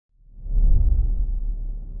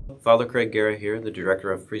Father Craig Giera here, the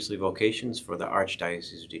Director of Priestly Vocations for the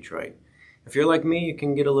Archdiocese of Detroit. If you're like me, you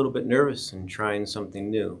can get a little bit nervous in trying something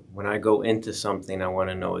new. When I go into something, I want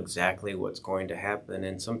to know exactly what's going to happen,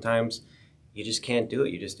 and sometimes you just can't do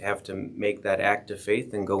it. You just have to make that act of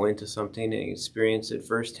faith and go into something and experience it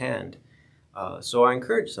firsthand. So I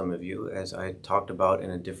encourage some of you, as I talked about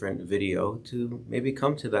in a different video, to maybe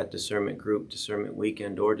come to that discernment group, discernment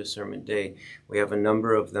weekend, or discernment day. We have a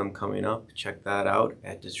number of them coming up. Check that out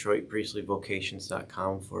at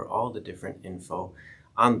DetroitPriestlyVocations.com for all the different info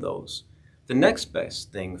on those. The next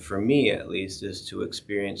best thing, for me at least, is to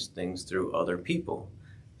experience things through other people.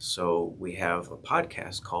 So we have a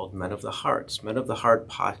podcast called Men of the Hearts. Men of the Heart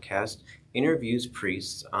podcast interviews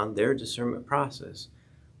priests on their discernment process.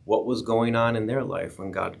 What was going on in their life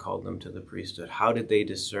when God called them to the priesthood? How did they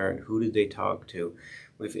discern? Who did they talk to?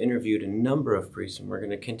 We've interviewed a number of priests, and we're going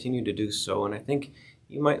to continue to do so. And I think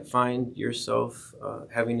you might find yourself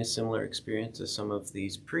having a similar experience as some of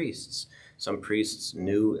these priests. Some priests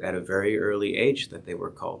knew at a very early age that they were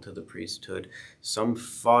called to the priesthood. Some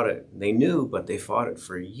fought it. They knew, but they fought it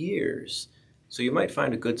for years. So you might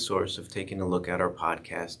find a good source of taking a look at our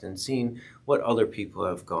podcast and seeing what other people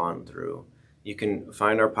have gone through. You can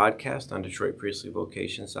find our podcast on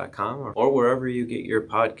DetroitPriestlyVocations.com or wherever you get your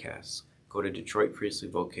podcasts. Go to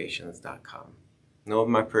DetroitPriestlyVocations.com. Know of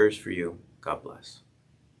my prayers for you. God bless.